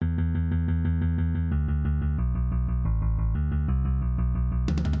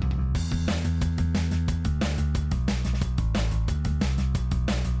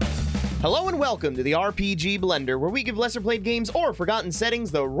Hello and welcome to the RPG Blender, where we give lesser-played games or forgotten settings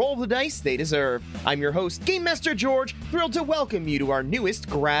the roll of the dice they deserve. I'm your host, Game Master George, thrilled to welcome you to our newest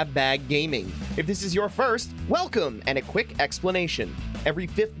Grab Bag Gaming. If this is your first, welcome, and a quick explanation. Every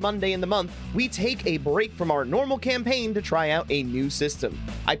fifth Monday in the month, we take a break from our normal campaign to try out a new system.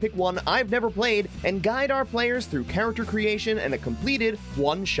 I pick one I've never played and guide our players through character creation and a completed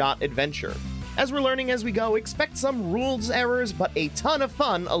one-shot adventure. As we're learning as we go, expect some rules errors, but a ton of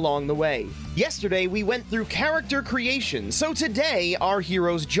fun along the way. Yesterday, we went through character creation, so today, our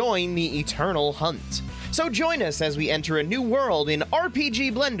heroes join the eternal hunt. So join us as we enter a new world in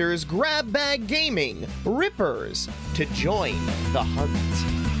RPG Blender's Grab Bag Gaming, Rippers, to join the hunt.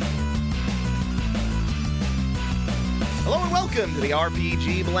 Hello and welcome to the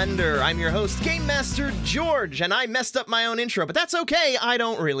RPG Blender. I'm your host, Game Master George, and I messed up my own intro, but that's okay, I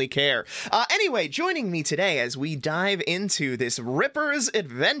don't really care. Anyway, joining me today as we dive into this Rippers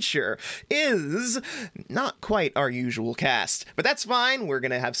adventure is not quite our usual cast, but that's fine, we're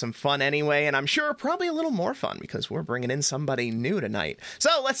gonna have some fun anyway, and I'm sure probably a little more fun because we're bringing in somebody new tonight.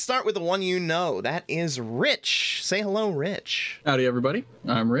 So let's start with the one you know, that is Rich. Say hello, Rich. Howdy, everybody.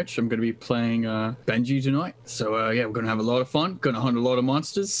 I'm Rich. I'm going to be playing Benji tonight. So, yeah, we're going to have a lot of fun. Going to hunt a lot of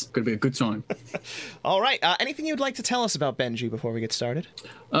monsters. Going to be a good time. All right. Anything you'd like to tell us about Benji before we get started?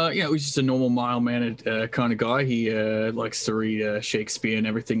 Yeah, he's just a normal, mild-mannered kind of guy. He likes to read Shakespeare and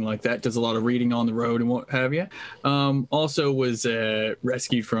everything like that. Does a lot of reading on the road and what have you. Also was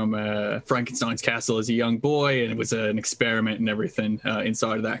rescued from Frankenstein's castle as a young boy, and it was an experiment and everything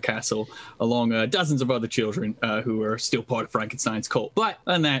inside of that castle, along dozens of other children who are still part of Frankenstein's cult. But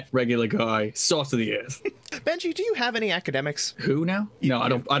on that regular guy, salt of the earth. Benji, do you have any academics? Who now? No, I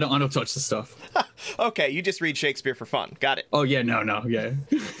don't touch the stuff. Okay, you just read Shakespeare for fun. Got it. Oh yeah, no, yeah.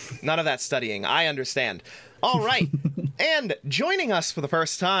 None of that studying. I understand. All right. And joining us for the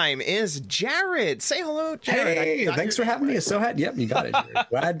first time is Jared. Say hello, Jared. Hey, thanks for having me. It's so yep, you got it,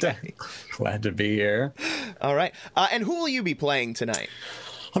 Jared. Glad to be here. All right. And who will you be playing tonight?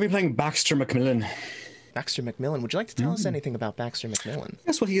 I'll be playing Baxter McMillan. Baxter McMillan. Would you like to tell us anything about Baxter McMillan?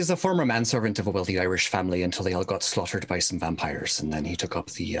 Yes, well, he is a former manservant of a wealthy Irish family until they all got slaughtered by some vampires, and then he took up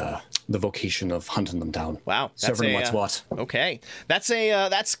the vocation of hunting them down. Wow, serving what's what. Okay,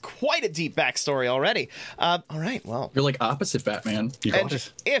 that's quite a deep backstory already. All right, well, you're like opposite Batman. You got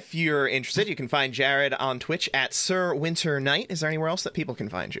it. If you're interested, you can find Jared on Twitch at Sir Winter Knight. Is there anywhere else that people can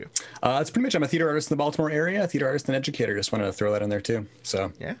find you? It's pretty much I'm a theater artist in the Baltimore area, a theater artist and educator. Just wanted to throw that in there too.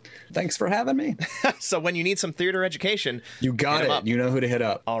 So yeah, thanks for having me. So when you need some theater education, you got it. You know who to hit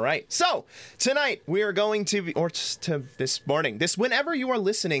up. All right. So tonight we are going to be, or to this morning, whenever you are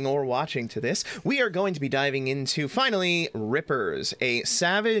listening or watching to this, we are going to be diving into finally Rippers, a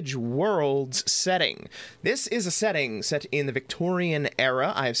Savage Worlds setting. This is a setting set in the Victorian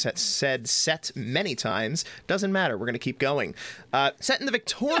era. I've said set many times. Doesn't matter. We're going to keep going. Set in the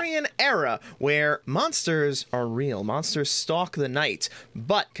Victorian era where monsters are real. Monsters stalk the night,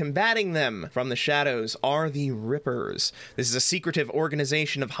 but combating them from the shadows are the Rippers. This is a secretive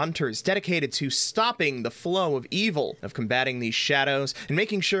organization of hunters dedicated to stopping the flow of evil, of combating these shadows, and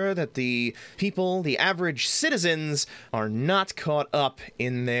making sure that the people, the average citizens, are not caught up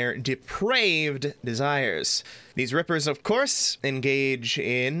in their depraved desires. These Rippers, of course, engage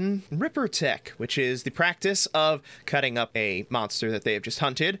in Ripper Tech, which is the practice of cutting up a monster that they have just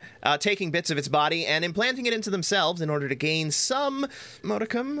hunted, taking bits of its body and implanting it into themselves in order to gain some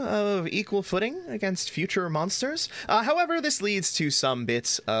modicum of equal footing against future monsters. However, this leads to some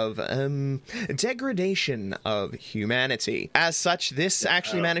bits of degradation of humanity. As such, this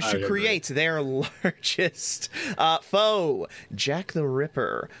actually managed to create their largest foe, Jack the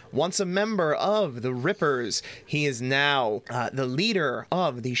Ripper. Once a member of the Rippers, he is now the leader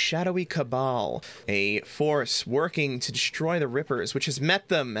of the Shadowy Cabal, a force working to destroy the Rippers, which has met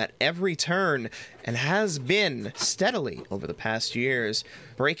them at every turn and has been steadily over the past years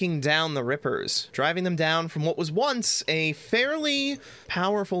breaking down the Rippers, driving them down from what was once a fairly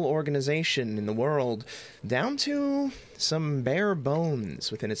powerful organization in the world down to some bare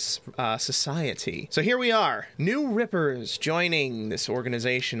bones within its society. So here we are, new Rippers joining this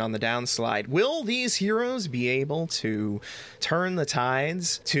organization on the downslide. Will these heroes be able to turn the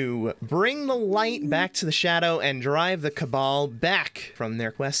tides, to bring the light back to the shadow and drive the Cabal back from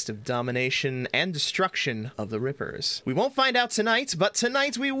their quest of domination and destruction of the Rippers? We won't find out tonight, but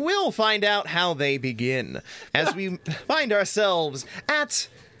tonight we will find out how they begin as we find ourselves at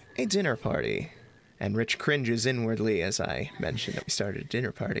a dinner party. And Rich cringes inwardly as I mention that we started a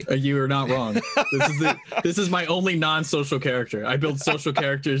dinner party. You are not wrong. This is my only non-social character. I build social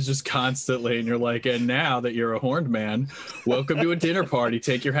characters just constantly, and you're like, and now that you're a horned man, welcome to a dinner party.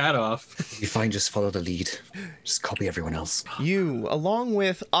 Take your hat off. You find just follow the lead. Just copy everyone else. You, along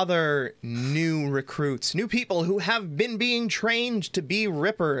with other new recruits, new people who have been being trained to be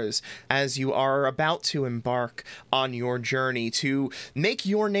rippers, as you are about to embark on your journey to make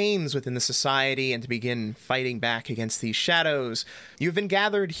your names within the society and to begin fighting back against these shadows. You've been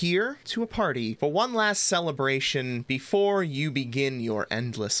gathered here to a party for one last celebration before you begin your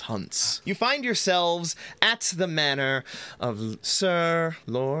endless hunts. You find yourselves at the manor of Sir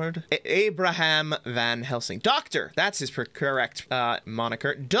Lord Abraham Van Helsing. Doctor, that's his correct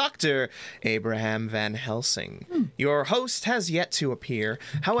moniker. Dr. Abraham Van Helsing. Your host has yet to appear.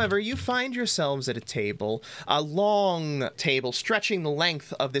 However, you find yourselves at a table, a long table stretching the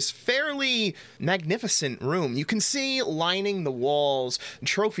length of this fairly magnificent room. You can see lining the walls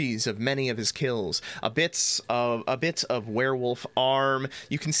trophies of many of his kills, a bit of werewolf arm.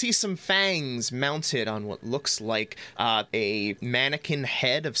 You can see some fangs mounted on what looks like a mannequin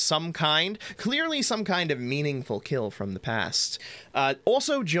head of some kind, clearly some kind of meaningful kill from the past.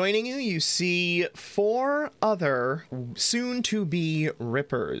 Also joining you, you see 4 other soon-to-be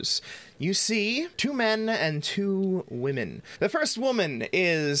rippers. You see 2 men and 2 women. The first woman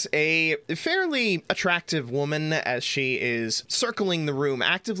is a fairly attractive woman as she is circling the room,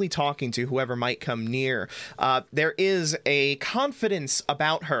 actively talking to whoever might come near. There is a confidence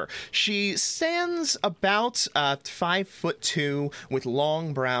about her. She stands about 5'2" with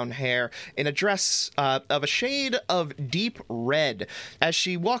long brown hair in a dress of a shade of deep red. As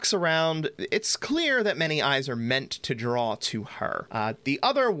she walks around, it's clear that many eyes are meant to draw to her. The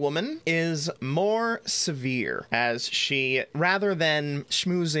other woman is more severe, as she, rather than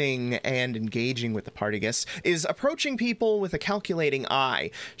schmoozing and engaging with the party guests, is approaching people with a calculating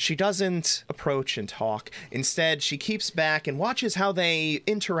eye. She doesn't approach and talk. Instead, she keeps back and watches how they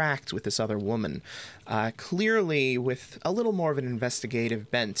interact with this other woman. Clearly with a little more of an investigative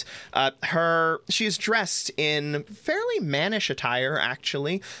bent. She's dressed in fairly mannish attire,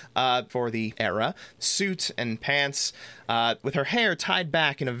 actually, for the era. Suit and pants, with her hair tied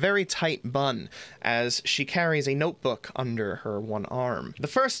back in a very tight bun, as she carries a notebook under her one arm. The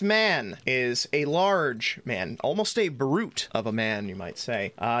first man is a large man, almost a brute of a man, you might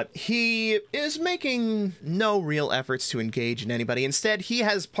say. He is making no real efforts to engage in anybody. Instead, he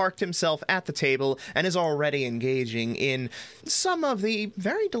has parked himself at the table and is already engaging in some of the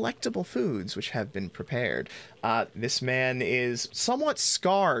very delectable foods which have been prepared. This man is somewhat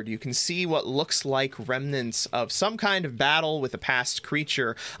scarred. You can see what looks like remnants of some kind of battle with a past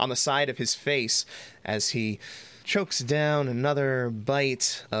creature on the side of his face as he chokes down another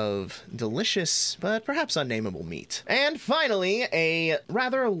bite of delicious but perhaps unnameable meat. And finally, a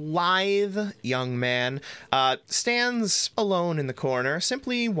rather lithe young man stands alone in the corner,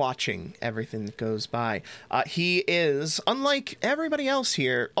 simply watching everything that goes by. He is, unlike everybody else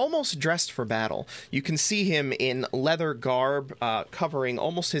here, almost dressed for battle. You can see him in leather garb covering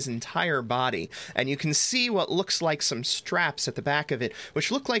almost his entire body, and you can see what looks like some straps at the back of it,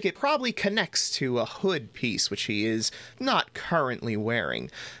 which look like it probably connects to a hood piece, which he is not currently wearing.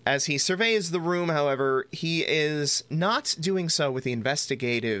 As he surveys the room, however, he is not doing so with the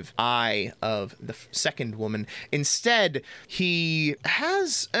investigative eye of the second woman. Instead, he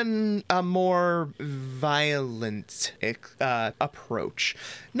has a more violent approach.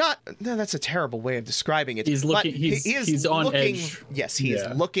 That's a terrible way of describing it. He's looking. He's on edge. Yes, he is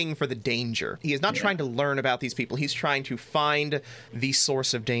looking for the danger. He is not trying to learn about these people. He's trying to find the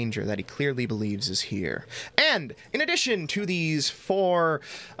source of danger that he clearly believes is here. And in addition to these 4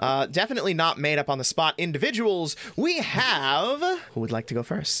 definitely not made up on the spot individuals, we have, who would like to go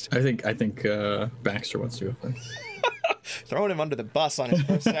first? I think Baxter wants to go first. Throwing him under the bus on his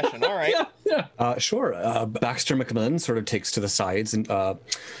first session. All right. Sure. Baxter McMillan sort of takes to the sides and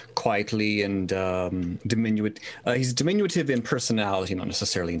quietly and he's diminutive in personality, not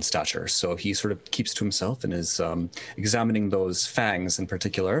necessarily in stature. So he sort of keeps to himself and is examining those fangs in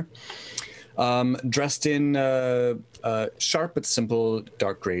particular. Dressed in sharp but simple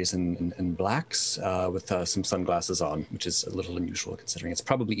dark grays and blacks with some sunglasses on, which is a little unusual considering it's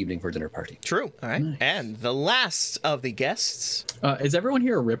probably evening for a dinner party. True. All right. Nice. And the last of the guests. Is everyone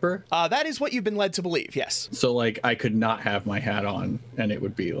here a Ripper? That is what you've been led to believe, yes. So, I could not have my hat on and it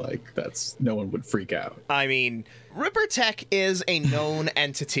would be no one would freak out. I mean, Ripper Tech is a known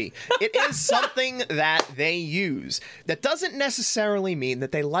entity. It is something that they use. That doesn't necessarily mean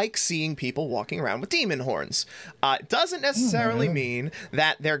that they like seeing people walking around with demon horns. It doesn't necessarily mean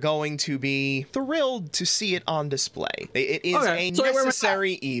that they're going to be thrilled to see it on display. It is a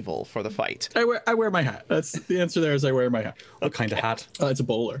necessary evil for the fight. I wear my hat. That's the answer. There is I wear my hat. What kind of hat? It's a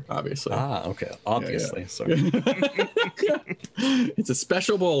bowler, obviously. Ah, okay. Obviously. Sorry. It's a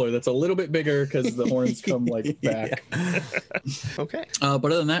special bowler that's a little bit bigger because the horns come like back. Okay. But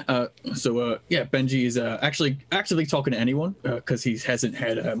other than that, Benji is actually actively talking to anyone because he hasn't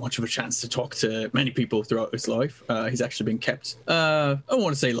had much of a chance to talk to many people throughout his life. He's actually been kept, I don't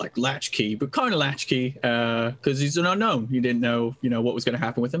want to say like latchkey, but kind of latchkey because he's an unknown. You didn't know, what was going to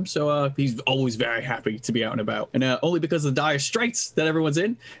happen with him. So he's always very happy to be out and about. And only because of the dire straits that everyone's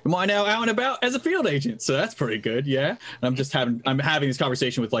in, am I now out and about as a field agent. So that's pretty good, yeah. And I'm having this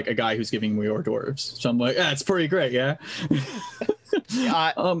conversation with like a guy who's giving me hors d'oeuvres. So I'm like, that's pretty great, yeah.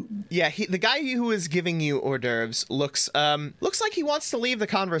 The guy who is giving you hors d'oeuvres looks like he wants to leave the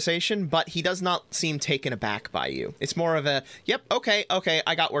conversation, but he does not seem taken aback by you. It's more of a, yep, okay,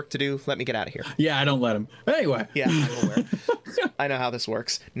 I got work to do. Let me get out of here. Yeah, I don't let him. Anyway. Yeah, I'm aware. I know how this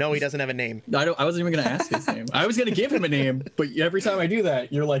works. No, he doesn't have a name. I wasn't even going to ask his name. I was going to give him a name, but every time I do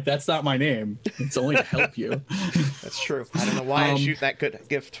that, you're like, that's not my name. It's only to help you. That's true. I don't know why I shoot that good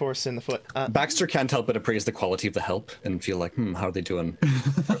gift horse in the foot. Baxter can't help but appraise the quality of the help and feel like, how are they doing?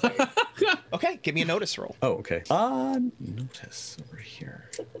 Okay, give me a notice roll. Oh, okay. Notice over here.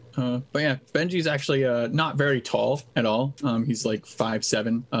 But yeah, Benji's actually not very tall at all. He's like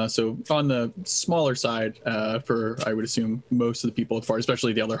 5'7", so on the smaller side for, I would assume, most of the people,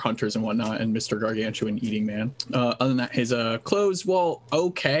 especially the other hunters and whatnot, and Mr. Gargantuan Eating Man. Other than that, his clothes,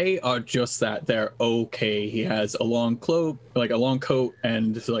 okay, are just that they're okay. He has a long coat,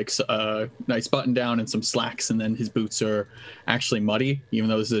 and like a nice button down and some slacks, and then his boots are actually muddy, even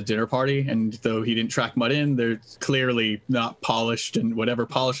though this is a dinner party, and though he didn't track mud in, they're clearly not polished, and whatever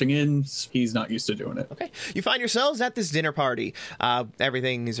polishing in, he's not used to doing it. Okay. You find yourselves at this dinner party.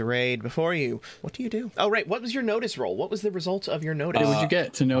 Everything is arrayed before you. What do you do? Oh, right. What was your notice roll? What was the result of your notice? What would you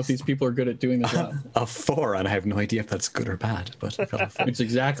get to know if these people are good at doing the job? A 4, and I have no idea if that's good or bad, but I got a 4. It's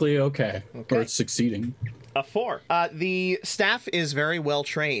exactly okay. Or it's succeeding. A 4. The staff is very well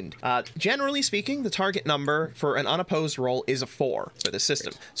trained. Generally speaking, the target number for an unopposed roll is a 4 for the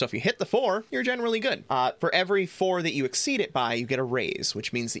system. So if you hit the 4, you're generally good. For every 4 that you exceed it by, you get a raise,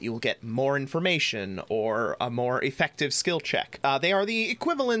 which means that you will get more information or a more effective skill check. They are the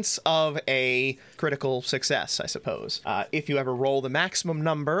equivalents of a critical success, I suppose. If you ever roll the maximum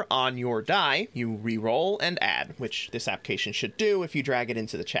number on your die, you re-roll and add, which this application should do if you drag it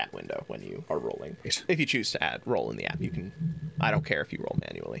into the chat window when you are rolling. If you choose to roll in the app, you can. I don't care if you roll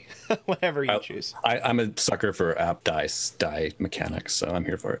manually. Whatever you choose. I'm a sucker for app die mechanics, so I'm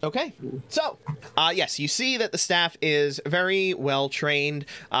here for it. Okay. So, yes, you see that the staff is very well trained.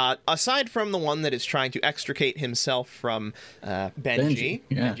 Aside from the one that is trying to extricate himself from Benji.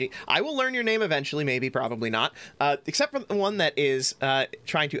 Yeah. Benji. I will learn your name eventually, maybe, probably not. Except for the one that is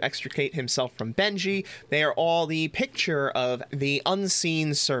trying to extricate himself from Benji, they are all the picture of the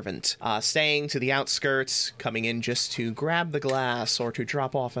unseen servant, staying to the outskirts, coming in just to grab the glass or to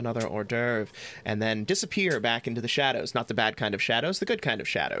drop off another hors d'oeuvre, and then disappear back into the shadows. Not the bad kind of shadows, the good kind of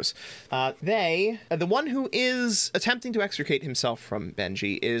shadows. The one who is attempting to extricate himself from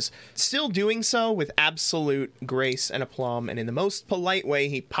Benji is still doing so with absolute grace and aplomb, and in the most polite way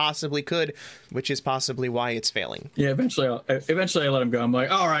he possibly could, which is possibly why it's failing. Yeah, eventually I let him go. I'm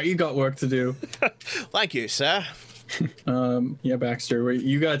like, all right, you got work to do. Thank you, sir. Yeah, Baxter,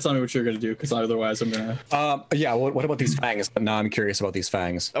 you gotta tell me what you're gonna do, because otherwise I'm gonna. What about these fangs? Now I'm curious about these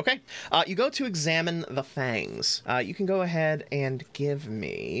fangs. Okay, you go to examine the fangs. You can go ahead and give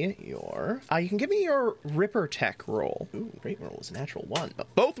me your. You can give me your Ripper Tech roll. Ooh, great roll was a natural 1,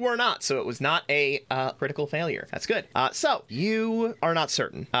 but both were not, so it was not a critical failure. That's good. So you are not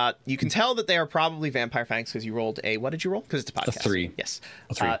certain. You can tell that they are probably vampire fangs because you rolled a. What did you roll? Because it's a podcast. A 3. Yes.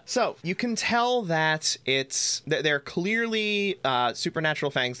 A 3. So you can tell that they're clearly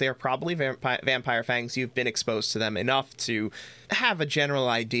supernatural fangs. They are probably vampire fangs. You've been exposed to them enough to have a general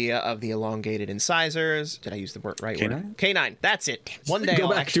idea of the elongated incisors. Did I use the right word? Canine. That's it. One day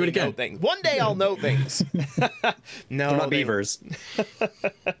I'll actually know things. One day I'll know things. No, they're not beavers.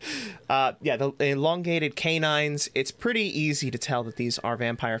 The elongated canines. It's pretty easy to tell that these are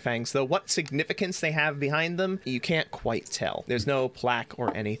vampire fangs, though what significance they have behind them, you can't quite tell. There's no plaque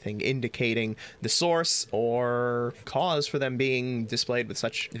or anything indicating the source or or cause for them being displayed with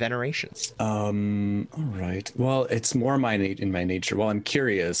such veneration. All right. Well, it's more in my nature. While I'm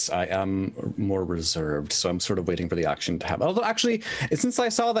curious, I am more reserved, so I'm sort of waiting for the action to happen. Although, actually, since I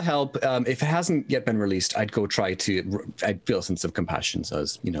saw the help, if it hasn't yet been released, I'd go try to. I'd feel a sense of compassion, so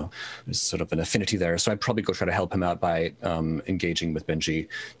as you know, there's sort of an affinity there. So I'd probably go try to help him out by engaging with Benji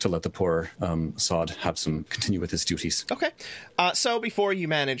to let the poor sod continue with his duties. Okay. So before you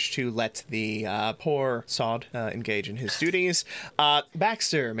manage to let the poor sod engage in his duties,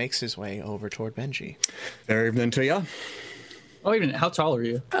 Baxter makes his way over toward Benji. Fair evening to ya. Oh, even how tall are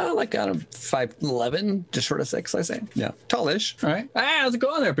you? Like 5'11", just short of 6, I say. Yeah, tallish. All right. Hey, how's it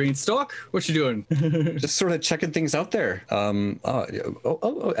going there, Beanstalk? What you doing? Just sort of checking things out there.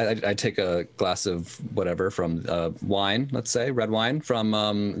 I take a glass of whatever from wine, let's say red wine from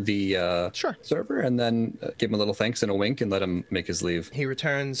the server, and then give him a little thanks and a wink, and let him make his leave. He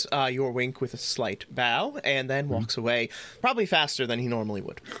returns your wink with a slight bow, and then walks away, probably faster than he normally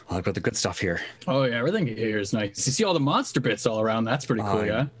would. I've got the good stuff here. Oh yeah, everything here is nice. You see all the monster bits all around. That's pretty cool,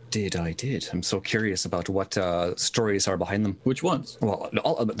 yeah. I did. I'm so curious about what stories are behind them. Which ones? Well,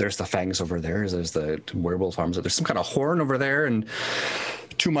 there's the fangs over there. There's the werewolf arms. There's some kind of horn over there, and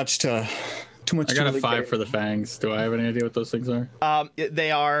too much. I got a 5 for the fangs. Do I have any idea what those things are?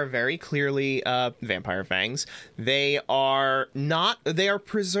 They are very clearly vampire fangs. They are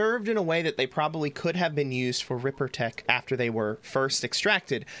preserved in a way that they probably could have been used for Ripper tech after they were first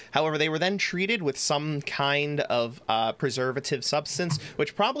extracted. However, they were then treated with some kind of preservative substance,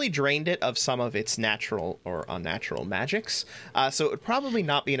 which probably drained it of some of its natural or unnatural magics. So it would probably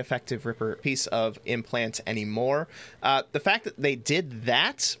not be an effective Ripper piece of implant anymore. The fact that they did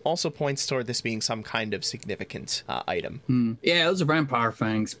that also points toward this being some kind of significant item. Yeah, those are vampire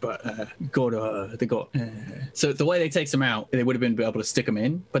fangs, but so the way they take them out, they would have been able to stick them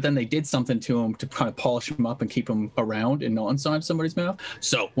in, but then they did something to them to kind of polish them up and keep them around and not inside somebody's mouth.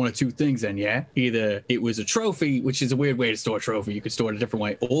 So one of two things then, yeah. Either it was a trophy, which is a weird way to store a trophy. You could store it a different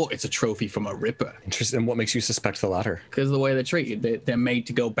way, or it's a trophy from a Ripper. Interesting. And what makes you suspect the latter? Because of the way they're treated. They're made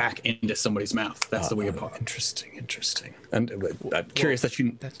to go back into somebody's mouth. That's the weird part. Interesting. And I'm curious that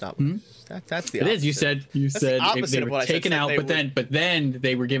you... That's not... That's the opposite. It is. You said the they were taken out, but then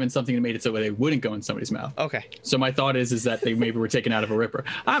they were given something that made it so they wouldn't go in somebody's mouth. Okay. So my thought is that they maybe were taken out of a Ripper.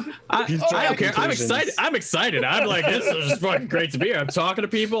 I don't care. I'm excited. I'm like, this is just fucking great to be here. I'm talking to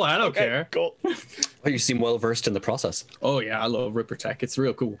people. I don't care. Cool. Oh, you seem well versed in the process. Oh yeah, I love Ripper tech. It's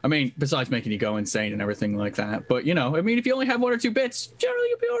real cool. I mean, besides making you go insane and everything like that, but if you only have 1 or 2 bits, generally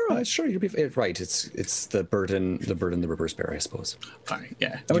you'll be all right. Sure, you'll be right. It's the burden the Ripper's bear, I suppose. All right,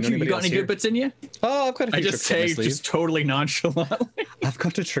 yeah. How about you got any good bits in you? Oh, I've got a few tricks up my sleeve. Just totally nonchalantly. I've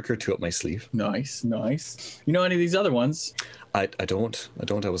got a trick or two up my sleeve. Nice. You know any of these other ones? I don't.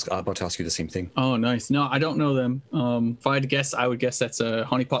 I was about to ask you the same thing. Oh, nice. No, I don't know them. If I had to guess, I would guess that's a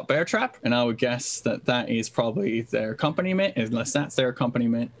honeypot bear trap, and I would guess that is probably their accompaniment, unless that's their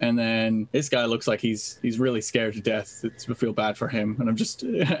accompaniment. And then this guy looks like he's really scared to death. I feel bad for him, and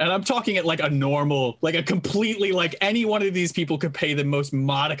I'm talking at like a normal, like a completely like any one of these people could pay the most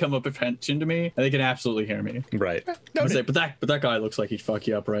modicum of attention to me, and they can absolutely hear me. Right. But that guy looks like he'd fuck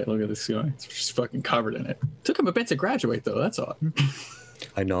you up, right? Look at this guy. He's just fucking covered in it. Took him a bit to graduate though. That's odd.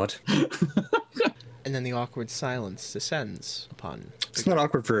 I nod. And then the awkward silence descends upon... It's not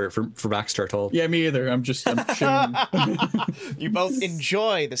awkward for Baxter at all. Yeah, me either. I'm chilling. You both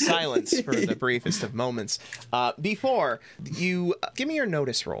enjoy the silence for the briefest of moments. Before you... give me your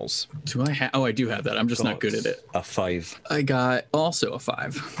notice rolls. Do I have... Oh, I do have that. I'm just not good at it. A 5. I got also a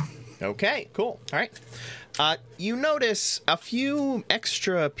 5. Okay, cool. All right. You notice a few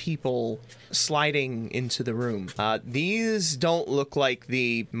extra people sliding into the room. These don't look like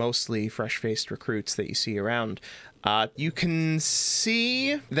the mostly fresh-faced recruits that you see around. You can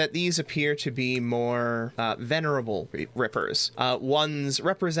see that these appear to be more venerable Rippers. One's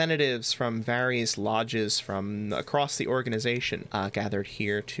representatives from various lodges from across the organization gathered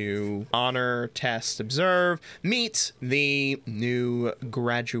here to honor, test, observe, meet the new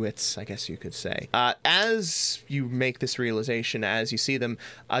graduates, I guess you could say. As you make this realization, as you see them,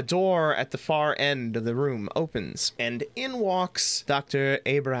 a door at the far end of the room opens, and in walks Dr.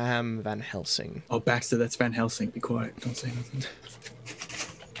 Abraham Van Helsing. Oh, Baxter, that's Van Helsing. Be quiet. Don't say anything.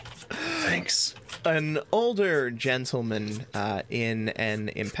 Thanks. An older gentleman in an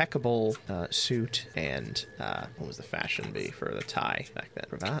impeccable suit and what was the fashion be for the tie back then?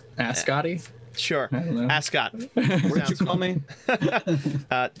 Cravat? Ascotty? Sure. Ascot. What did you call me?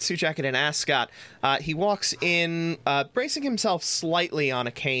 Suit jacket and ascot. He walks in, bracing himself slightly on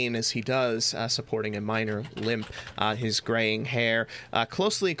a cane as he does, supporting a minor limp. His graying hair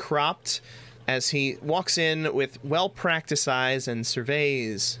closely cropped. as he walks in with well-practiced eyes and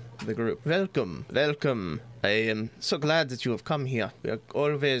surveys the group. Welcome, welcome. I am so glad that you have come here. We are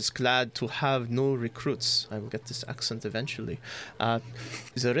always glad to have new recruits. I will get this accent eventually.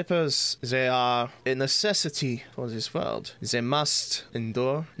 The Rippers, they are a necessity for this world. They must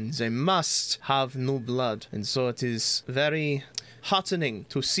endure, and they must have new blood. And so it is very heartening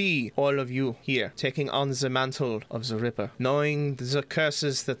to see all of you here taking on the mantle of the Ripper, knowing the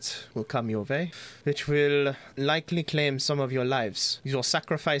curses that will come your way, which will likely claim some of your lives. Your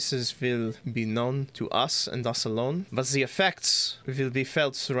sacrifices will be known to us and us alone, but the effects will be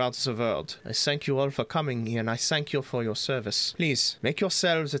felt throughout the world. I thank you all for coming here, and I thank you for your service. Please, make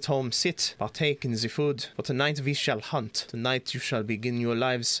yourselves at home, sit, partake in the food, for tonight we shall hunt. Tonight you shall begin your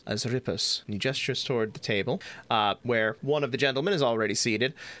lives as Rippers. And he gestures toward the table, where one of the gentlemen is already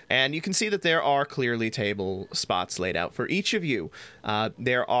seated, and you can see that there are clearly table spots laid out for each of you.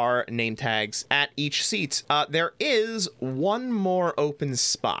 There are name tags at each seat. There is one more open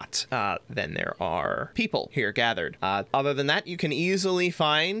spot than there are people here gathered. Other than that, you can easily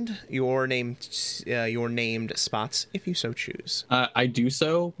find your named spots if you so choose. I do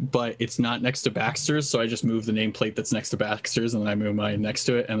so, but it's not next to Baxter's, so I just move the nameplate that's next to Baxter's, and then I move mine next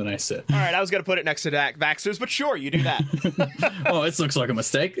to it, and then I sit. All right, I was going to put it next to Baxter's, but sure, you do that. Oh, this looks like a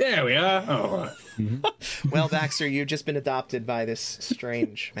mistake. There we are. Oh, all right. Well, Baxter, you've just been adopted by this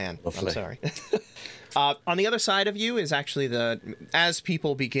strange man. Lovely. I'm sorry. On the other side of you is actually as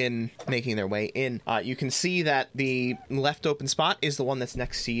people begin making their way in, you can see that the left open spot is the one that's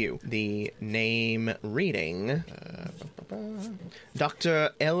next to you. The name reading, Dr.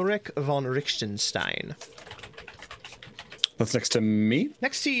 Elric von Richtenstein. That's next to me?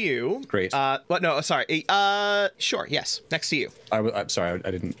 Next to you. Great. No, sorry. Sure, yes. Next to you. I'm sorry, I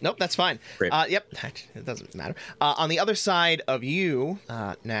didn't. Nope, that's fine. Great. Yep, it doesn't matter. On the other side of you,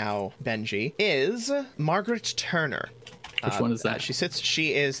 now, Benji, is Margaret Turner. Which one is that?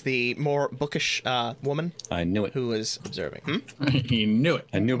 She is the more bookish woman I knew it. who is observing. He knew it.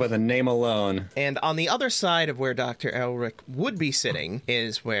 I knew by the name alone. And on the other side of where Dr. Elric would be sitting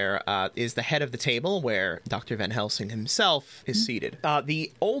is where is the head of the table where Dr. Van Helsing himself is seated.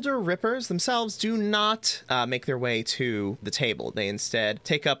 The older Rippers themselves do not make their way to the table. They instead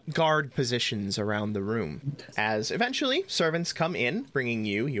take up guard positions around the room, as eventually servants come in bringing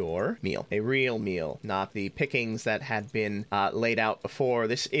you your meal. A real meal, not the pickings that had been laid out before.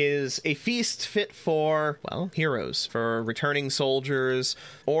 This is a feast fit for, well, heroes, for returning soldiers,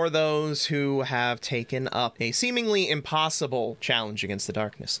 or those who have taken up a seemingly impossible challenge against the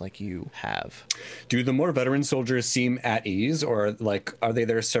darkness like you have. Do the more veteran soldiers seem at ease, or like, are they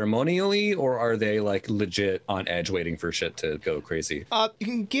there ceremonially, or are they like legit on edge waiting for shit to go crazy? You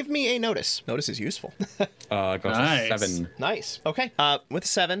can give me a notice. Notice is useful. Got Nice. 7. Nice. Okay. With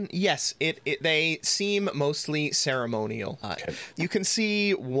 7, yes, they seem mostly ceremonial. Okay. You can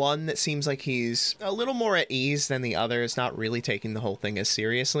see one that seems like he's a little more at ease than the others, not really taking the whole thing as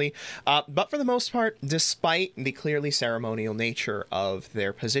seriously. But for the most part, despite the clearly ceremonial nature of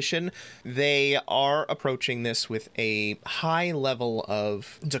their position, they are approaching this with a high level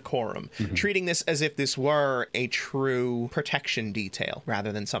of decorum, treating this as if this were a true protection detail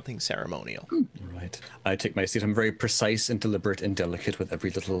rather than something ceremonial. Right. I take my seat. I'm very precise and deliberate and delicate with every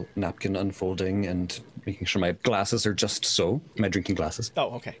little napkin unfolding and making sure my glasses are just so. My drinking glasses.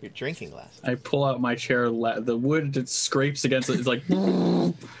 Oh, okay. Your drinking glass. I pull out my chair. The wood that scrapes against it is like,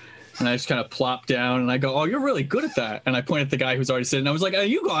 and I just kind of plop down and I go, "Oh, you're really good at that." And I point at the guy who's already sitting. I was like, "Oh,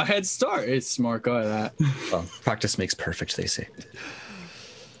 you go ahead, start." It's smart guy that. Well, practice makes perfect, they say.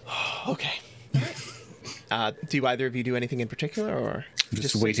 Okay. Do either of you do anything in particular, or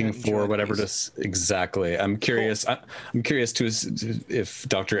Just sit waiting and enjoy for the whatever piece? to exactly. I'm curious. I'm curious to if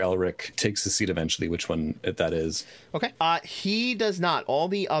Dr. Elric takes the seat eventually. Which one that is? Okay. He does not. All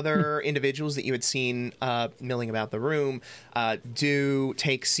the other individuals that you had seen milling about the room do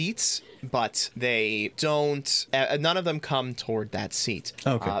take seats, but they don't. None of them come toward that seat.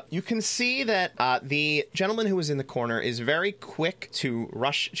 Okay. You can see that the gentleman who was in the corner is very quick to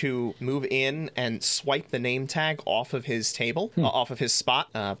rush to move in and swipe the name tag off of his table, off of his spot,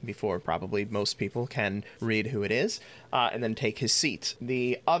 before probably most people can read who it is, and then take his seat.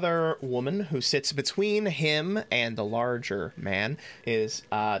 The other woman who sits between him and the larger man is,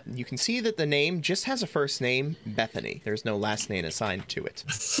 you can see that the name just has a first name, Bethany. There's no last name assigned to it.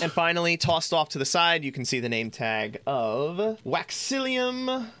 And finally, tossed off to the side, you can see the name tag of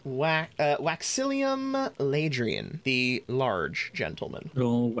Waxilium Ladrian, the large gentleman.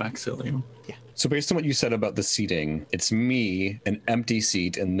 Little Waxilium. Yeah. So based on what you said about the seating, it's me, an empty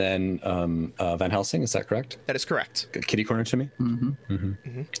seat, and then Van Helsing. Is that correct? That is correct. Kitty corner to me.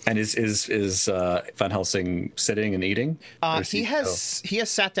 And is Van Helsing sitting and eating? Or is He has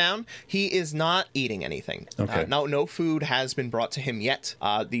sat down. He is not eating anything. Okay. No food has been brought to him yet.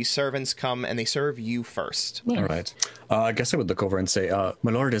 The servants come and they serve you first. All right. I guess I would look over and say,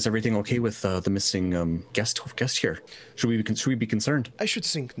 "My lord, is everything okay with the missing guest here? Should we be concerned?" I should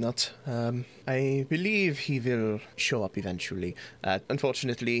think not. I believe he will show up eventually.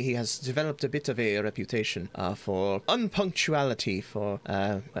 Unfortunately, he has developed a bit of a reputation for unpunctuality.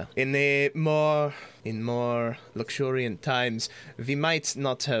 In more luxuriant times, we might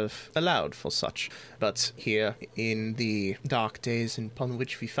not have allowed for such. But here, in the dark days upon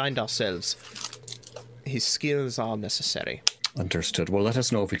which we find ourselves, his skills are necessary. Understood. Well, let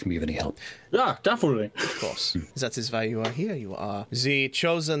us know if we can be of any help. Yeah, definitely. Of course. That is why you are here. You are the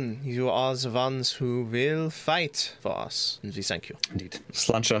chosen. You are the ones who will fight for us. And we thank you. Indeed.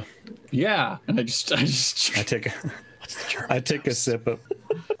 Slancha, Yeah, and I just I take a, I take a sip of.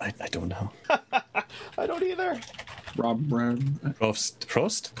 I don't know. I don't either. Rob Brown. Prost.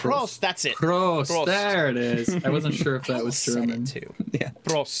 Prost, that's it. Prost. Prost. There it is. I wasn't sure if that was Said German. it too. Yeah.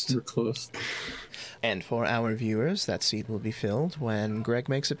 Prost. We're close. And for our viewers, that seat will be filled when Greg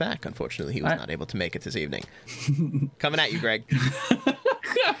makes it back. Unfortunately, he was not able to make it this evening. Coming at you, Greg.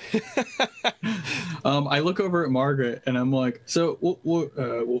 I look over at Margaret and I'm like, so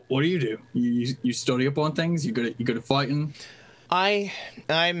what do you do? You study up on things? You good at fighting? I'm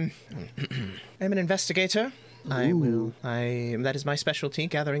an investigator. That is my specialty,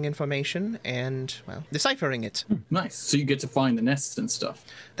 gathering information and, well, deciphering it. Nice. So you get to find the nests and stuff.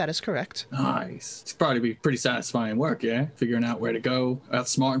 That is correct. Nice. It's probably be pretty satisfying work, yeah? Figuring out where to go,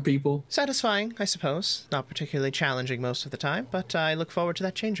 outsmarting people. Satisfying, I suppose. Not particularly challenging most of the time, but I look forward to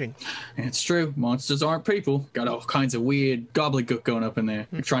that changing. And it's true. Monsters aren't people. Got all kinds of weird gobbledygook going up in there.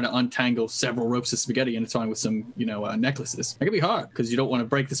 You're trying to untangle several ropes of spaghetti intertwined with some, necklaces. It can be hard because you don't want to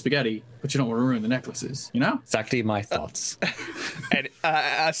break the spaghetti, but you don't want to ruin the necklaces, you know? Exactly my thoughts. And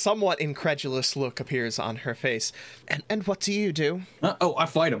a somewhat incredulous look appears on her face. And what do you do? I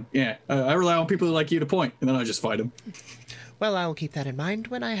fight them. Yeah. I rely on people like you to point, and then I just fight them. Well, I'll keep that in mind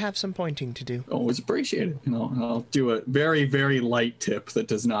when I have some pointing to do. Always appreciate it. I'll do a very, very light tip that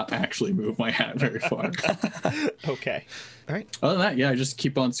does not actually move my hat very far. Okay. All right. Other than that, yeah, I just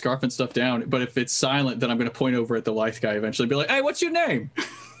keep on scarfing stuff down. But if it's silent, then I'm going to point over at the lithe guy eventually and be like, hey, what's your name?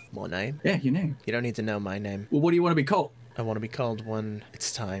 My name? Yeah, your name. You don't need to know my name. Well, what do you want to be called? I want to be called when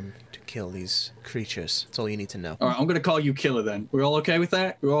it's time to kill these creatures. That's all you need to know. All right, I'm going to call you Killer then. We're all okay with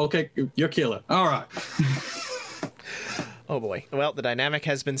that? We're all okay? You're Killer. All right. Oh boy. Well, the dynamic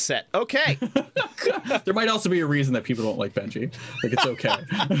has been set. Okay. There might also be a reason that people don't like Benji. Like, it's okay.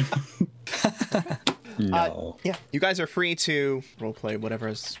 No. Yeah. You guys are free to roleplay whatever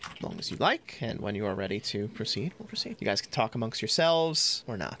as long as you like, and when you are ready to proceed, we'll proceed. You guys can talk amongst yourselves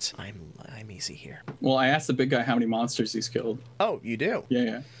or not. I'm easy here. Well, I asked the big guy how many monsters he's killed. Oh, you do?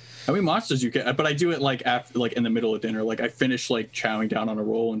 Yeah. How many monsters you get? But I do it like after, like in the middle of dinner. Like I finish like chowing down on a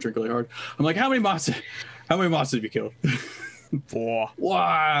roll and drink really hard. I'm like, how many monsters have you killed? 4.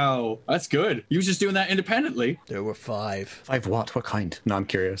 Wow, that's good. You was just doing that independently. There were 5. 5 what? What kind? No, I'm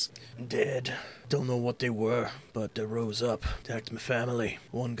curious. Dead. Don't know what they were, but they rose up, attacked my family.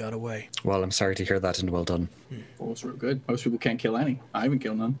 1 got away. Well, I'm sorry to hear that, and well done. Well, it's real good. Most people can't kill any. I haven't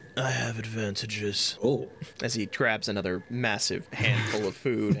killed none. I have advantages. Oh. As he grabs another massive handful of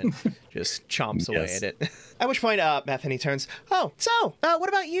food and just chomps away Yes. at it. At which point, Bethany turns, oh, so, what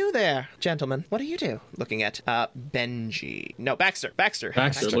about you there, gentlemen? What do you do? Looking at, Benji. No, Baxter. Baxter.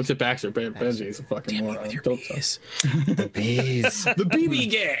 Looks at Baxter. Benji is a fucking moron. With your Don't talk. bees. Bees. The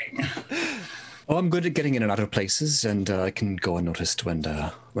BB gang. Oh, I'm good at getting in and out of places, and I can go unnoticed when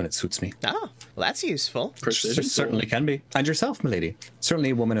it suits me. Oh, well, that's useful. Precision. Certainly can be. And yourself, milady. Certainly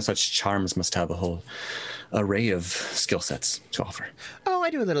a woman of such charms must have a whole array of skill sets to offer. Oh,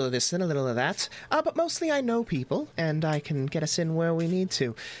 I do a little of this and a little of that. But mostly I know people, and I can get us in where we need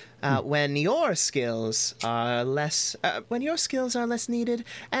to. When your skills are less needed,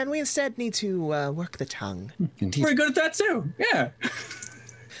 and we instead need to work the tongue. Indeed. We're good at that too. Yeah.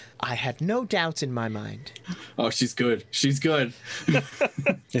 I had no doubt in my mind. Oh, she's good. She's good.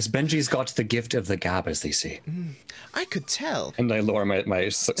 Yes, Benji's got the gift of the gab, as they say. I could tell. And I lower my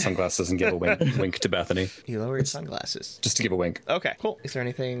sunglasses and give a wink to Bethany, You lower your sunglasses. just to give a wink. Okay, cool. Is there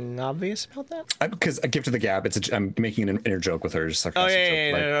anything obvious about that? Because a gift of the gab, I'm making an inner joke with her. Oh, Sarcastic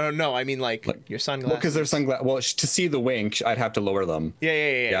yeah, joke, no. I mean, like your sunglasses. Well, because they're sunglasses. Well, to see the wink, I'd have to lower them.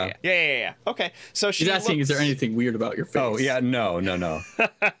 Yeah. Okay, so She's asking, is there anything weird about your face? Oh, yeah, no.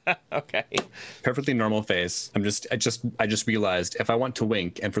 Okay. Perfectly normal face. I just realized if I want to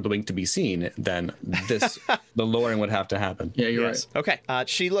wink and for the wink to be seen, then the lowering would have to happen. Yeah, you're Yes. Okay.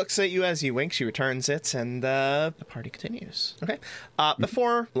 She looks at you as you wink. She returns it, and the party continues. Okay.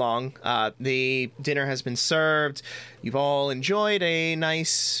 Before long, the dinner has been served. You've all enjoyed a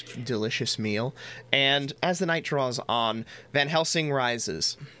nice, delicious meal. And as the night draws on, Van Helsing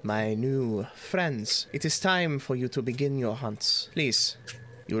rises. My new friends, it is time for you to begin your hunts. Please,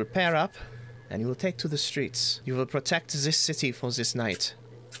 you will pair up, and you will take to the streets. You will protect this city for this night.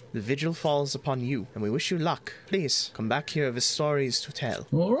 The vigil falls upon you, and we wish you luck. Please, come back here with stories to tell.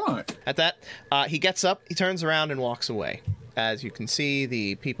 right. All right. At that, he gets up, he turns around, and walks away. As you can see,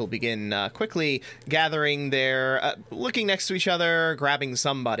 the people begin quickly gathering there, looking next to each other, grabbing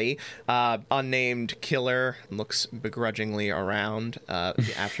somebody. Unnamed killer looks begrudgingly around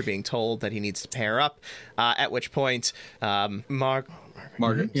after being told that he needs to pair up, at which point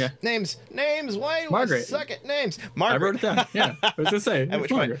Margaret, yeah. Names, why do Margaret. I suck at names? Margaret. I wrote it down. Yeah, I was gonna say. At It's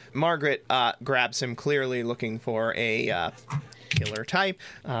which Margaret. point, Margaret grabs him, clearly looking for a killer type.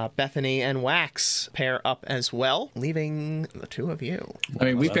 Bethany and Wax pair up as well, leaving the two of you. I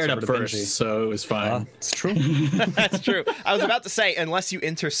mean, we that's paired up sort of first, so it was fine. It's true. That's true. I was about to say, unless you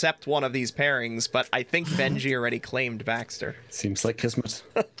intercept one of these pairings, but I think Benji already claimed Baxter. Seems like kismet.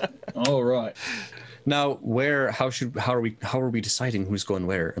 All right. Now, how are we deciding who's going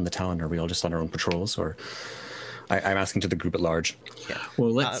where in the town? Are we all just on our own patrols, or I'm asking to the group at large? Well,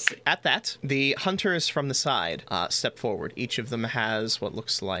 let's see. At that, the hunters from the side step forward. Each of them has what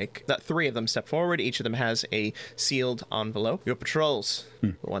looks like... three of them step forward. Each of them has a sealed envelope. Your patrols,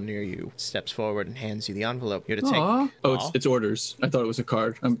 the one near you, steps forward and hands you the envelope. You're to take... Aw. Oh, Aw. it's orders. I thought it was a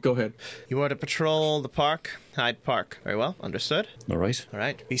card. Go ahead. You are to patrol the park, Hyde Park. Very well, understood. All right. All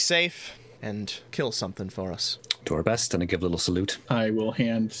right, be safe and kill something for us. Do our best, and I give a little salute. I will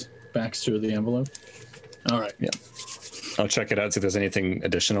hand Baxter the envelope. All right. Yeah. I'll check it out, see if there's anything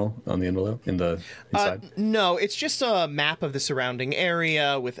additional on the envelope inside. No, it's just a map of the surrounding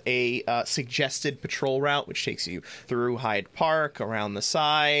area with a suggested patrol route, which takes you through Hyde Park, around the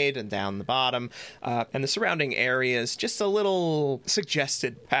side, and down the bottom. And the surrounding area is just a little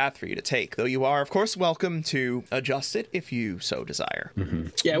suggested path for you to take, though you are, of course, welcome to adjust it if you so desire.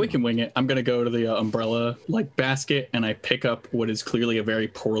 Yeah, we can wing it. I'm gonna go to the umbrella basket, and I pick up what is clearly a very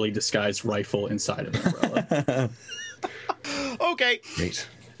poorly disguised rifle inside of the umbrella. Okay. Great.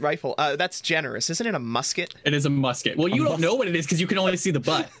 Rifle. That's generous. Isn't it a musket? It is a musket. Well, you don't know what it is because you can only see the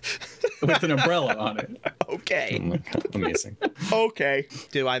butt with an umbrella on it. Okay. Amazing. Okay.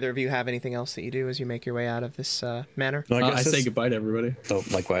 Do either of you have anything else that you do as you make your way out of this manor? No, I say goodbye to everybody. Oh,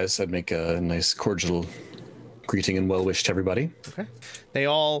 likewise, I'd make a nice cordial greeting and well wish to everybody. Okay. They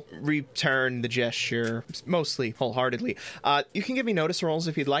all return the gesture, mostly wholeheartedly. You can give me notice rolls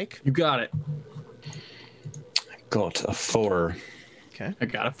if you'd like. You got it. Got a 4. Okay. I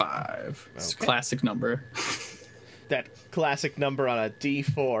got a 5. It's a Okay. classic number. That classic number on a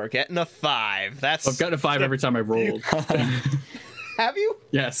D4, getting a 5. That's. I've gotten a 5 every time I rolled. Have you?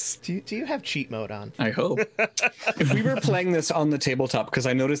 Yes, Do you have cheat mode on? I hope. If we were playing this on the tabletop, because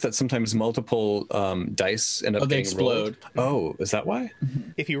I noticed that sometimes multiple dice end up they getting explode. rolled. Oh, is that why?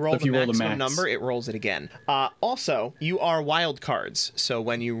 If you roll If the you roll the maximum max. number, it rolls it again. Also, you are wild cards. So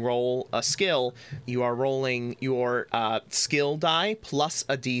when you roll a skill, you are rolling your skill die plus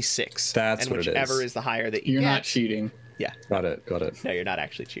a D6. That's and what it whichever is. is the higher that you You're get. not cheating. Yeah. Got it. No, you're not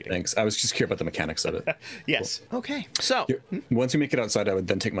actually cheating. Thanks. I was just curious about the mechanics of it. Yes. Okay. So, Once we make it outside, I would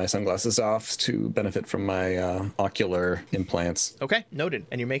then take my sunglasses off to benefit from my ocular implants. okay, noted.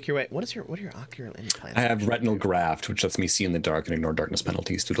 And you make your way. What are your ocular implants? I have retinal graft, which lets me see in the dark and ignore darkness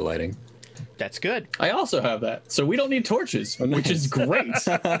penalties due to lighting. That's good. I also have that, so we don't need torches, which is great.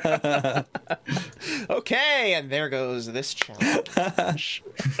 Okay, and there goes this challenge.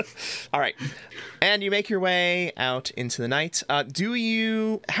 All right. And you make your way out into the night. How do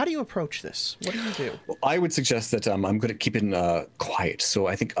you approach this? What do you do? I would suggest that I'm good at keeping quiet. So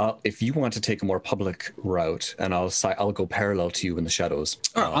I think if you want to take a more public route, and I'll go parallel to you in the shadows.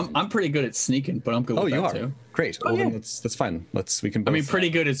 I'm pretty good at sneaking, but I'm good with Oh, that you are. too. Great. Well, then that's fine. We can. Both, I mean, pretty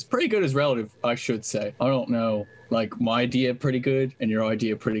good is relative, I should say. I don't know. Like, my idea pretty good and your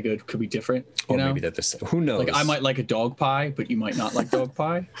idea pretty good could be different. You Or know? maybe that this. Who knows? Like, I might like a dog pie, but you might not like dog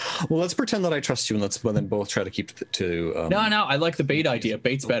pie. Well, let's pretend that I trust you, and let's then both try to keep to. No, I like the bait idea.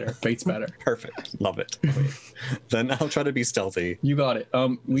 Bait's better. Bait's better. Perfect. Love it. Then I'll try to be stealthy. You got it.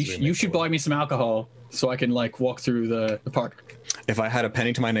 You make should the buy me some alcohol so I can walk through the park. If I had a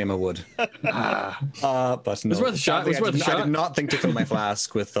penny to my name, I would. But no. worth a shot. Sadly, It was worth a I shot. did not think to fill my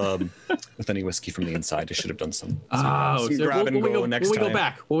flask with with any whiskey from the inside. I should have done some So grab and go next when we time. go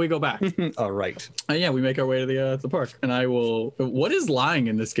back. When we go back. All right. Yeah, we make our way to the park, and I will. What is lying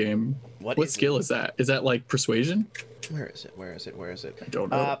in this game? What What is skill is that? Is that like persuasion? Where is it? Where is it? Where is it? I don't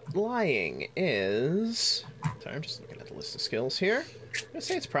know. Lying is. Sorry, I'm just looking at the list of skills here. I'm gonna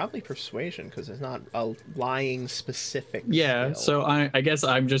say it's probably persuasion because it's not a lying specific. Yeah, skill. so I guess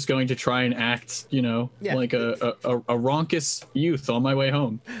I'm just going to try and act, Yeah. like a raucous youth on my way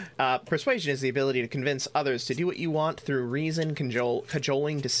home. Persuasion is the ability to convince others to do what you want through reason,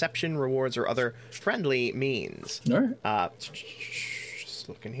 cajoling, deception, rewards, or other friendly means. All right. Just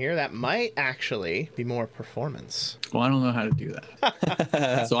looking here, that might actually be more performance. Well, I don't know how to do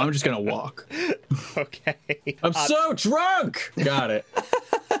that, so I'm just gonna walk. Okay. I'm so drunk. Got it.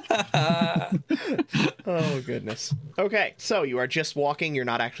 Oh, goodness. Okay, so you are just walking. You're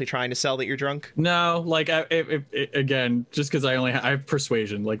not actually trying to sell that you're drunk? No, like again, just because I have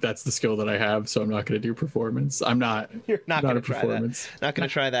persuasion, like that's the skill that I have, so I'm not gonna do performance. I'm not. You're not going a to try performance. that. Not going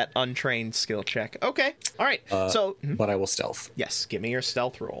to try that untrained skill check. Okay. All right. But I will stealth. Yes, give me your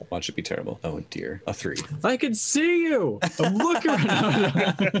stealth roll. Watch it be terrible. Oh dear. A 3. I can see you. I'm looking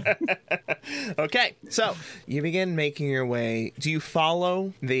around. Okay, so you begin making your way. Do you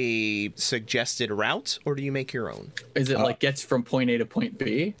follow the suggested route, or do you make your own? Is it like gets from point A to point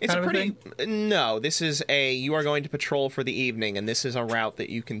B? It's kind a of pretty. thing? No, this is a. You are going to patrol for the evening, and this is a route that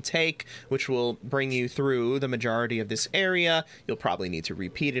you can take, which will bring you through the majority of this area. You'll probably need to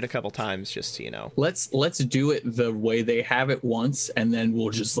repeat it a couple times, just to, Let's do it the way they have it once, and then we'll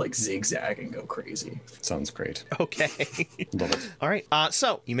just like zigzag and go crazy. Sounds great. Okay. Love it. All right.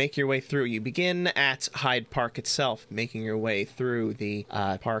 So you make your way through. You begin at Hyde Park itself, making your way through the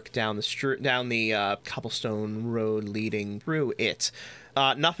park down the cobblestone road leading through it.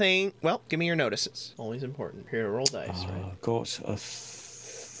 Nothing. Well, give me your notices. Always important. Here to roll dice, right? Got a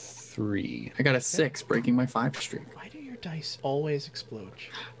 3. I got a 6, breaking my 5 streak. Why do your dice always explode?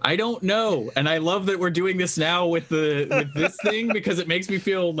 I don't know, and I love that we're doing this now with this thing because it makes me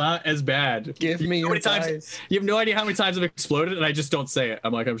feel not as bad. Give me How your many times? dice. You have no idea how many times I've exploded, and I just don't say it.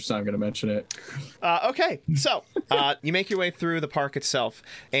 I'm just not going to mention it. Okay, so you make your way through the park itself,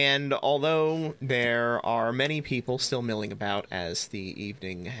 and although there are many people still milling about as the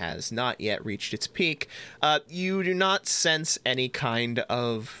evening has not yet reached its peak, you do not sense any kind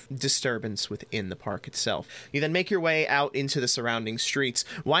of disturbance within the park itself. You then make your way out into the surrounding streets,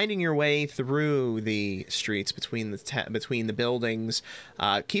 winding your way through the streets between the buildings,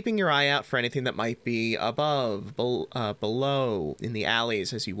 keeping your eye out for anything that might be above, below, in the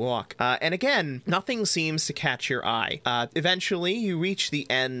alleys as you walk. And again, nothing seems to catch your eye. Eventually, you reach the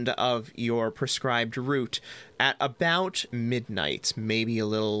end of your prescribed route at about midnight, maybe a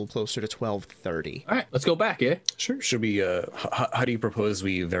little closer to 12:30. All right, let's go back, yeah? Sure. Should we? How do you propose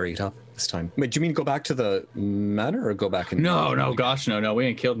we vary it up this time? Wait, do you mean go back to the manor or go back and? No, gosh, no, we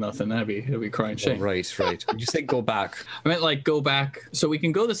ain't killed nothing. That'd be crying shame. Right. You say go back. I meant like go back, so we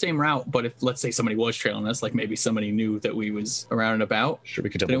can go the same route. But if let's say somebody was trailing us, like maybe somebody knew that we was around and about, Sure,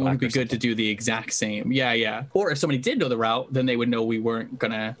 we could then double it wouldn't back. be good to do the exact same. Yeah. Or if somebody did know the route, then they would know we weren't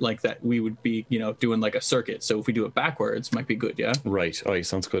gonna like that. We would be, doing like a circuit. So if we do it backwards, might be good. Yeah. Right. Oh,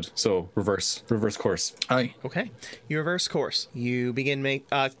 sounds good. So reverse course. Aye. Okay, you reverse course. You begin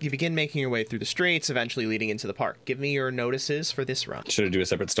making your way through the streets, eventually leading into the park. Give me your notices for this run. Should I do a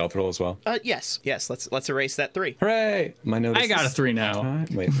separate stealth roll as well? Yes. Let's erase that 3. Hooray! My notice. I got a is- 3 now.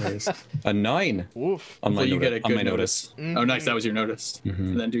 Wait, where is a 9? Oof. On my So you get a on good my notice. Oh, nice. That was your notice.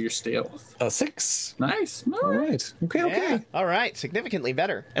 And then do your stealth. A 6. Nice. All right. Okay. Yeah. All right. Significantly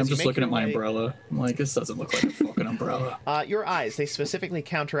better. I'm As you just make looking your at my way- umbrella. I'm like, this doesn't look like a fucking umbrella. Your eyes, they specifically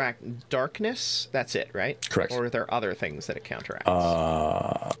counteract darkness. That's it, right? Correct. Or are there other things that it counteracts?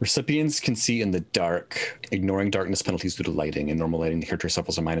 Recipients can see in the dark, ignoring darkness penalties due to lighting. In normal lighting, the character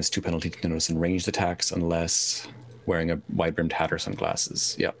suffers a -2 penalty to notice and ranged attacks unless wearing a wide-brimmed hat or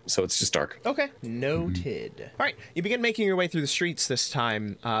sunglasses. Yeah, so it's just dark. Okay, noted. All right, you begin making your way through the streets this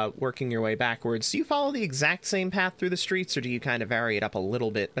time, working your way backwards. Do you follow the exact same path through the streets, or do you kind of vary it up a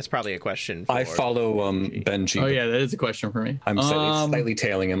little bit? That's probably a question for I follow Benji. Oh yeah, that is a question for me. I'm slightly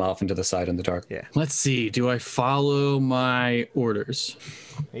tailing him off into the side in the dark. Yeah. Let's see. Do I follow my orders?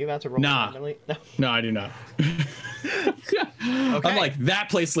 Are you about to roll? Nah. randomly? No. No, I do not. I'm like, that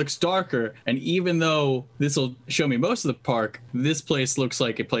place looks darker. And even though this will show me most of the park, this place looks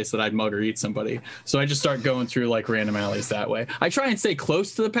like a place that I'd mug or eat somebody. So I just start going through like random alleys that way. I try and stay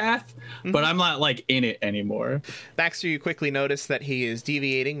close to the path, but I'm not like in it anymore. Baxter, you quickly notice that he is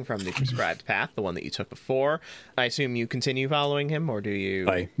deviating from the prescribed path, the one that you took before. I assume you continue following him, or do you?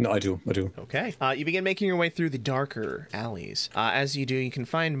 I do. Okay. You begin making your way through the darker alleys. As you do, you can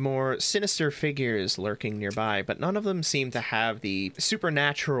find more sinister figures lurking nearby, but none of them seem to have the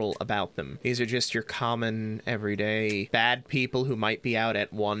supernatural about them. These are just your common, everyday, bad people who might be out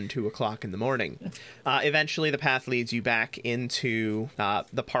at 1, 2 o'clock in the morning. Eventually, the path leads you back into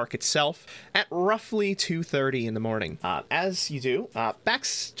the park itself at roughly 2:30 in the morning. As you do,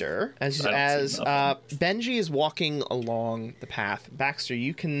 Baxter, as Benji is walking along the path, Baxter,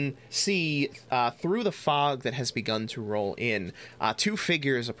 you can see through the fog that has begun to roll in, two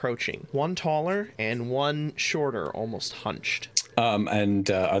figures approaching, one taller and one shorter, almost hunched. Are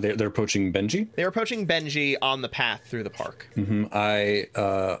they're approaching Benji? They're approaching Benji on the path through the park. We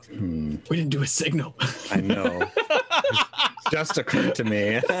didn't do a signal. I know. Just occurred to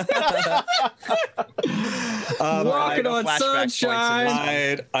me. Walking on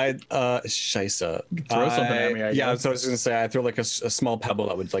sunshine. I'd Shisa. Throw something at me. Yeah, so I was going to say, I throw like a small pebble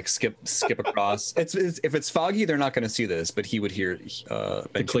that would like skip across. It's if it's foggy, they're not going to see this, but he would hear the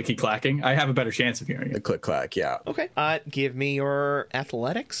clicky clacking. I have a better chance of hearing it. The click clack. Yeah. Okay. Give me your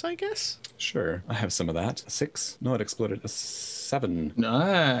athletics, I guess. Sure, I have some of that. 6. No, it exploded. A 7.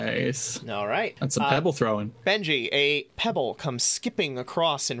 Nice. All right. That's some pebble throwing. Benji, a pebble comes skipping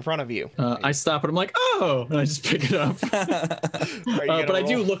across in front of you. I stop and I'm like, oh, and I just pick it up. But I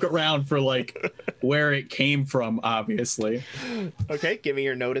do look around for like where it came from, obviously. Okay, give me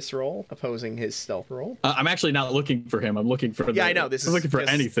your notice roll, opposing his stealth roll. I'm actually not looking for him. I'm looking for I know. I'm looking for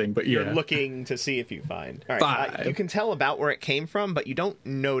anything, but You're looking to see if you find. All right. 5. You can tell about where it came from, but you don't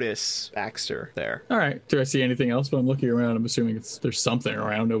notice Baxter there. All right. Do I see anything else? But I'm looking around. I'm assuming there's something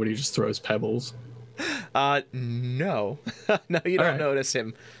around. Nobody just throws pebbles. No. No, you don't right. notice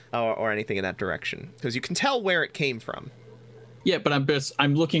him or anything in that direction, because you can tell where it came from. Yeah, but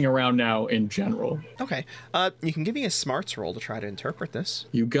I'm looking around now in general. Okay. You can give me a smarts roll to try to interpret this.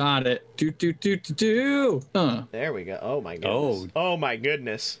 You got it. Do. There we go. Oh my goodness. Oh my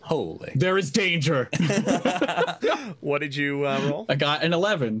goodness. Holy. There is danger. What did you roll? I got an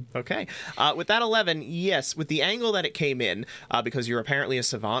 11. Okay. With that 11, yes, with the angle that it came in, because you're apparently a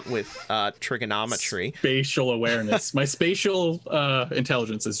savant with trigonometry. Spatial awareness. My spatial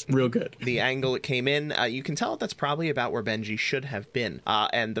intelligence is real good. The angle it came in, you can tell that's probably about where Benji should have been.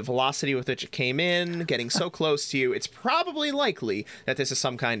 And the velocity with which it came in, getting so close to you, it's probably likely that this is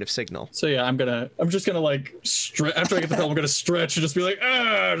some kind of signal. So yeah, I'm just gonna like stretch. After I get the pebble, I'm gonna stretch and just be like,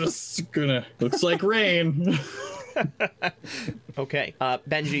 looks like rain. Okay.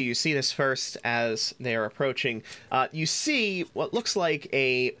 Benji, you see this first as they're approaching. You see what looks like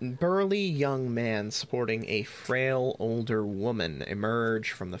a burly young man supporting a frail older woman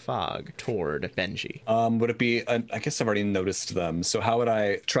emerge from the fog toward Benji. Would it be, I guess I've already noticed them, so how would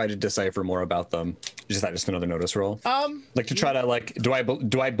I try to decipher more about them? Is that just another notice roll? Like to try to like, do I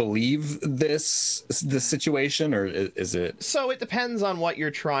believe this situation, or is it? So it depends on what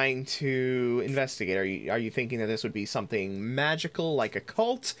you're trying to investigate. Are you thinking that this would be something magical like a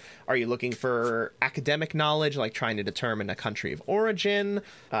cult? Are you looking for academic knowledge, like trying to determine a country of origin?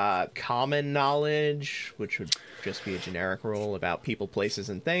 Common knowledge, which would just be a generic rule about people, places,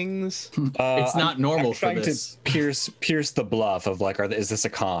 and things. It's not normal for this. To pierce the bluff of like, is this a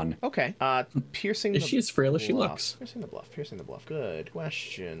con? Okay. Piercing. Is she as frail as she looks? Piercing the bluff. Good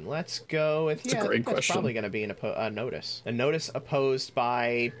question. Let's go with a great that's question. probably going to be a notice. A notice opposed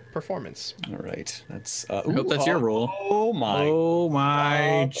by performance. All right. That's. I hope that's your roll. Oh my. Oh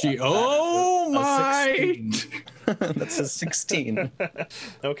my. That's a 16.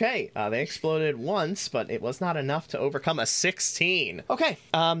 Okay, they exploded once, but it was not enough to overcome a 16. Okay,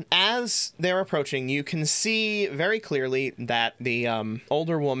 as they're approaching, you can see very clearly that the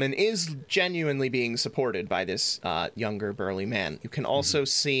older woman is genuinely being supported by this younger, burly man. You can also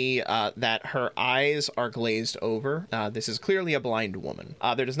see that her eyes are glazed over. This is clearly a blind woman.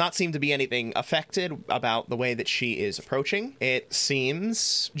 There does not seem to be anything affected about the way that she is approaching. It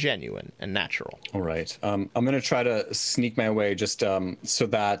seems genuine and natural. All right. I'm going to try to sneak my way just so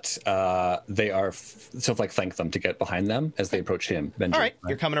that they are flank them to get behind them as they approach him. Benji, all right,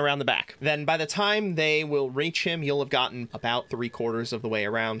 you're coming around the back. Then by the time they will reach him, you'll have gotten about 3/4 of the way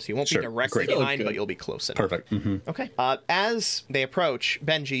around, so you won't be directly behind, but you'll be close enough. Perfect. Mm-hmm. Okay. As they approach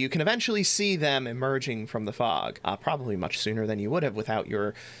Benji, you can eventually see them emerging from the fog, probably much sooner than you would have without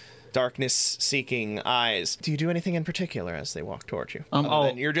your darkness-seeking eyes. Do you do anything in particular as they walk towards you?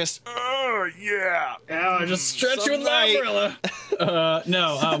 You're just, just stretch you with the umbrella.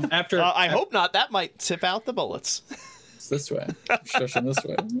 No, after... I hope not. That might tip out the bullets. This way, stretching this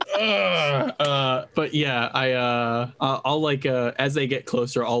way. But yeah, I'll like as they get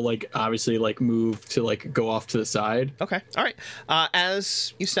closer, I'll like obviously like move to like go off to the side. Okay, all right.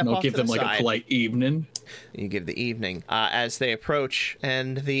 As you step I'll off give to them the like side, a polite evening. you give the evening as they approach,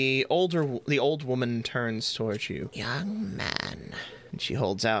 and the old woman turns towards you. Young man, and she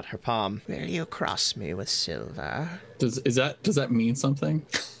holds out her palm. Will you cross me with silver? Does that mean something?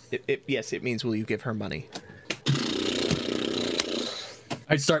 Yes, it means will you give her money?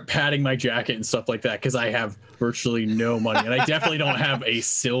 I start patting my jacket and stuff like that because I have virtually no money, and I definitely don't have a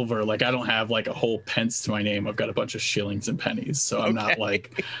silver. Like I don't have like a whole pence to my name. I've got a bunch of shillings and pennies, so I'm not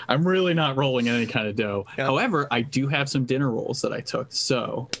like I'm really not rolling in any kind of dough. Yep. However, I do have some dinner rolls that I took,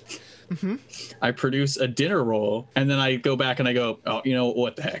 so I produce a dinner roll, and then I go back and I go, oh, you know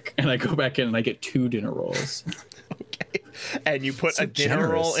what the heck, and I go back in and I get 2 dinner rolls. Okay, and you put a dinner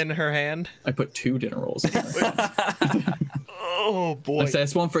roll in her hand. I put 2 dinner rolls in her hand. Oh boy!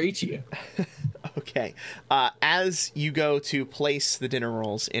 That's one for each of you. Okay. As you go to place the dinner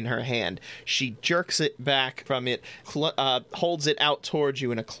rolls in her hand, she jerks it back from it, holds it out towards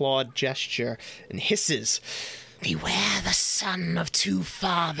you in a clawed gesture, and hisses, "Beware the son of 2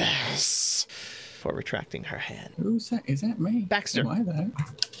 fathers," before retracting her hand. Who's that? Is that me? Baxter. Am I that?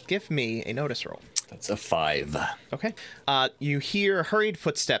 Give me a notice roll. That's a 5. Okay. You hear hurried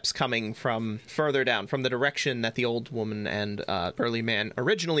footsteps coming from further down, from the direction that the old woman and burly man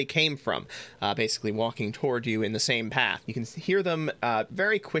originally came from, basically walking toward you in the same path. You can hear them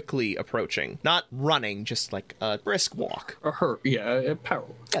very quickly approaching. Not running, just like a brisk walk. Or her? Yeah, a power.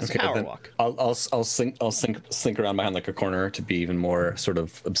 Yes, Okay, a power then walk. I'll slink around behind like a corner to be even more sort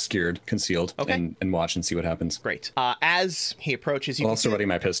of obscured, concealed, Okay. and watch and see what happens. Great. As he approaches, I'm also ready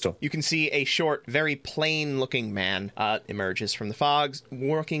my pistol. you can see a short, very plain-looking man emerges from the fogs,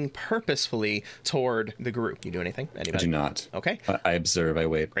 working purposefully toward the group. You do anything? I Anybody? do not. Okay. I observe. I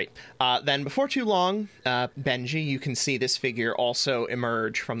wait. Great. Then before too long, Benji, you can see this figure also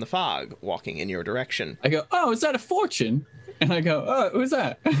emerge from the fog, walking in your direction. I go, oh, is that a fortune? And I go, oh, who's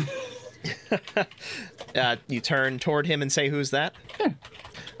that? You turn toward him and say, "Who's that?"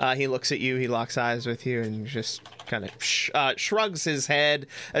 He looks at you, he locks eyes with you, and just kind of shrugs his head,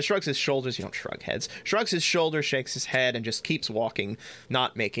 shrugs his shoulders. You don't shrug heads. Shrugs his shoulders, shakes his head, and just keeps walking,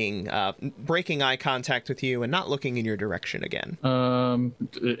 not making, breaking eye contact with you, and not looking in your direction again. And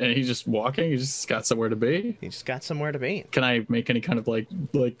he's just walking. He just got somewhere to be. He just got somewhere to be. Can I make any kind of like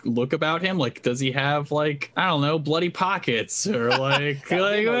look about him? Like, does he have like, I don't know, bloody pockets or like,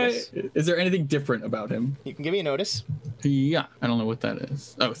 is there anything different about him? You can give me a notice. Yeah, I don't know what that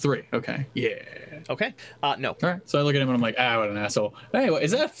is. Oh, 3. Okay. Yeah. Okay. No. All right. So I look at him and I'm like, what an asshole. Anyway,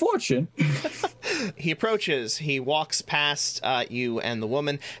 is that a fortune? He approaches, he walks past you and the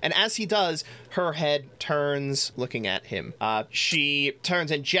woman, and as he does, her head turns looking at him. She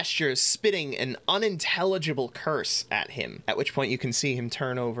turns and gestures, spitting an unintelligible curse at him, at which point you can see him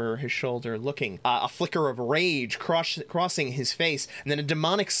turn over his shoulder looking. A flicker of rage crossing his face, and then a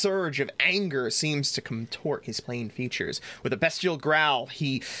demonic surge of anger seems to contort his plain features. With a bestial growl,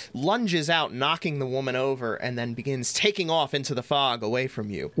 he lunges out, knocking the woman over, and then begins taking off into the fog away from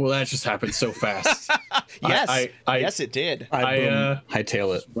you. Well, that just happened so fast. Yes, yes, it did. I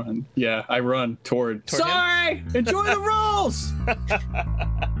hightail it. Run. Yeah, I run toward Sorry! Enjoy the rolls!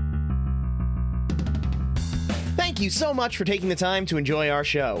 Thank you so much for taking the time to enjoy our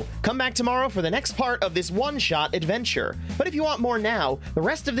show. Come back tomorrow for the next part of this one-shot adventure. But if you want more now, the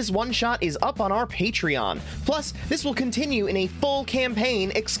rest of this one-shot is up on our Patreon. Plus, this will continue in a full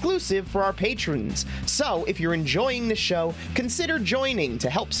campaign exclusive for our patrons. So, if you're enjoying the show, consider joining to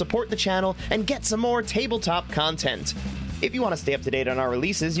help support the channel and get some more tabletop content. If you want to stay up to date on our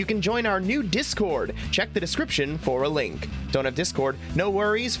releases, you can join our new Discord. Check the description for a link. Don't have Discord? No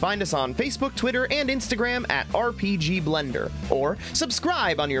worries. Find us on Facebook, Twitter, and Instagram at RPG Blender. Or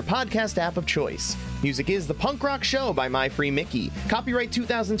subscribe on your podcast app of choice. Music is The Punk Rock Show by My Free Mickey. Copyright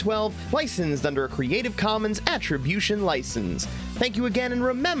 2012, licensed under a Creative Commons Attribution License. Thank you again, and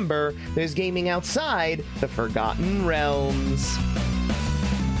remember, there's gaming outside the Forgotten Realms.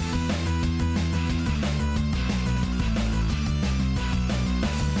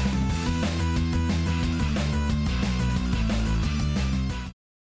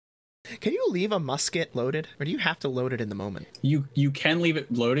 Can you leave a musket loaded, or do you have to load it in the moment? You can leave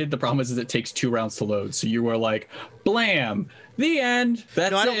it loaded. The problem is it takes 2 rounds to load. So you are like, blam! The end.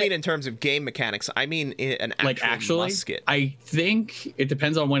 That's No, I don't it. mean in terms of game mechanics. I mean an actual Like actually, musket. I think it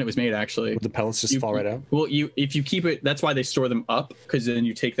depends on when it was made. Actually, The pellets just fall right out. Well, if you keep it, that's why they store them up, because then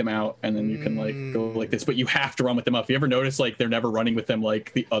you take them out and then you can like go like this. But you have to run with them up. You ever notice like they're never running with them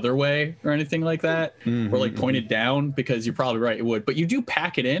like the other way or anything like that, or like pointed down? Because you're probably right, it would. But you do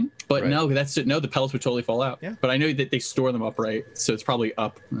pack it in. But Right. no, the pellets would totally fall out. Yeah. But I know that they store them upright, so it's probably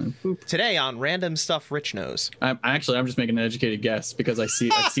up. Boop. Today on Random Stuff Rich Knows. I'm just making an educated guess because I've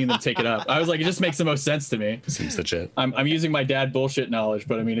seen them take it up. I was like, it just makes the most sense to me. Seems legit. I'm using my dad bullshit knowledge,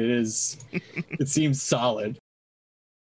 but I mean, it seems solid.